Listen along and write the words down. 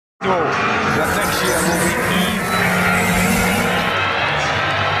sure that next year will be even.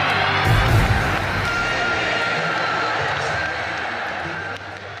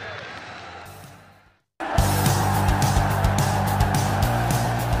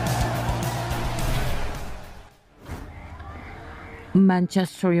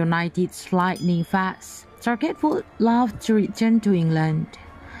 Manchester United's lightning fast. Target would love to return to England.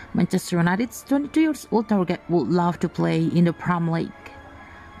 Manchester United's 22-year-old target would love to play in the Premier League.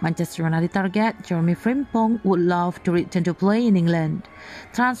 Manchester United target Jeremy Frimpong would love to return to play in England.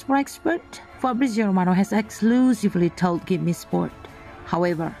 Transfer expert Fabrizio Romano has exclusively told Give Me Sport.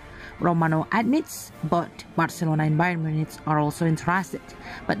 However, Romano admits both Barcelona and Bayern Munich are also interested,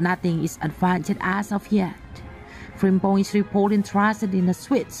 but nothing is advanced as of yet. Frimpong is reported interested in the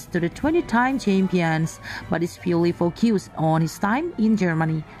switch to the 20-time champions, but is purely focused on his time in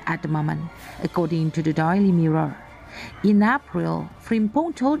Germany at the moment, according to the Daily Mirror. In April,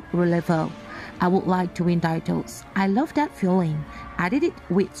 Frimpong told Relevo, "I would like to win titles. I love that feeling. I did it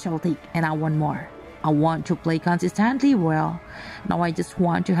with Celtic and I want more. I want to play consistently well. Now I just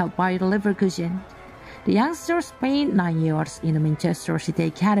want to help Bayer Leverkusen." The youngster spent 9 years in the Manchester City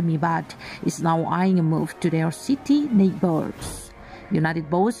Academy but is now eyeing a move to their city neighbours. United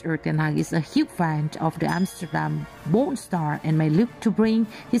boss Erik ten Hag is a huge fan of the Amsterdam-born star and may look to bring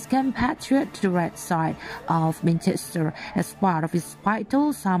his compatriot to the red side of Manchester as part of his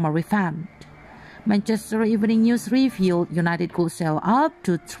vital summer revamp. Manchester Evening News revealed United could sell up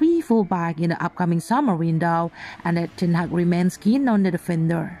to 3 fullbacks in the upcoming summer window and that ten Hag remains keen on the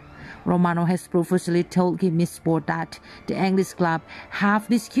defender. Romano has previously told Give Me Sport that the English club have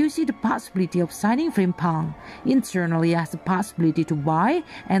discussed the possibility of signing Frimpong. Internally as the possibility to buy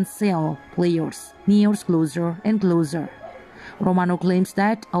and sell players nears closer and closer. Romano claims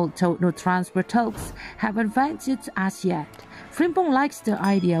that although no transfer talks have advanced as yet, Frimpong likes the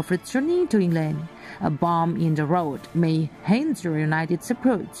idea of returning to England. A bump in the road may hinder United's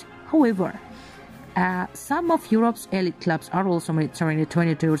approach. However, some of Europe's elite clubs are also monitoring the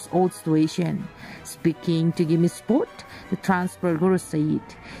 22-year-old situation. Speaking to Give Me Sport, the transfer guru said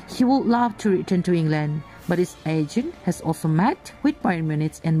he would love to return to England, but his agent has also met with Bayern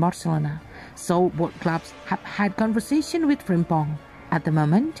Munich and Barcelona. So both clubs have had conversation with Frimpong. At the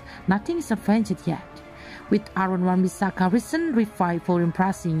moment, nothing is advanced yet. With Aaron Wan-Bissaka recent revival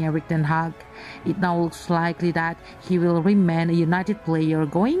impressing Erik ten Hag, it now looks likely that he will remain a United player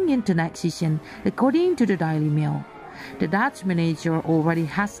going into next season, according to the Daily Mail. The Dutch manager already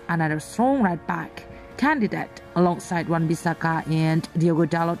has another strong right-back candidate alongside Wan-Bissaka and Diogo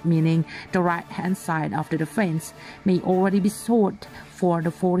Dalot, meaning the right-hand side of the defense may already be sought for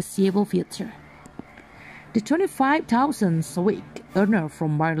the foreseeable future. The 25,000 a week earner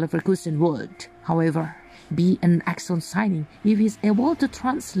from Bayer Leverkusen would, however, be an excellent signing if he is able to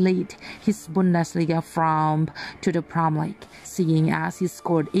translate his Bundesliga form to the Premier League, seeing as he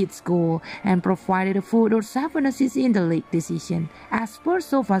scored 8 goals and provided a 4 or 7 assists in the league this season, as per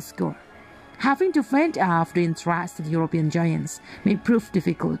SofaScore. Having to fend off the interested European giants may prove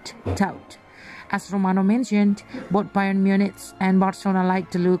difficult, though. As Romano mentioned, both Bayern Munich and Barcelona like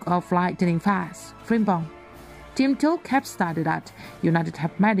the look of lightning fast Frimpong. Team talk have started that United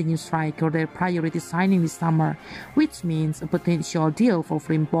have made a new striker their priority signing this summer, which means a potential deal for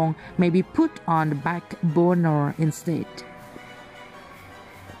Frimpong may be put on the back burner instead.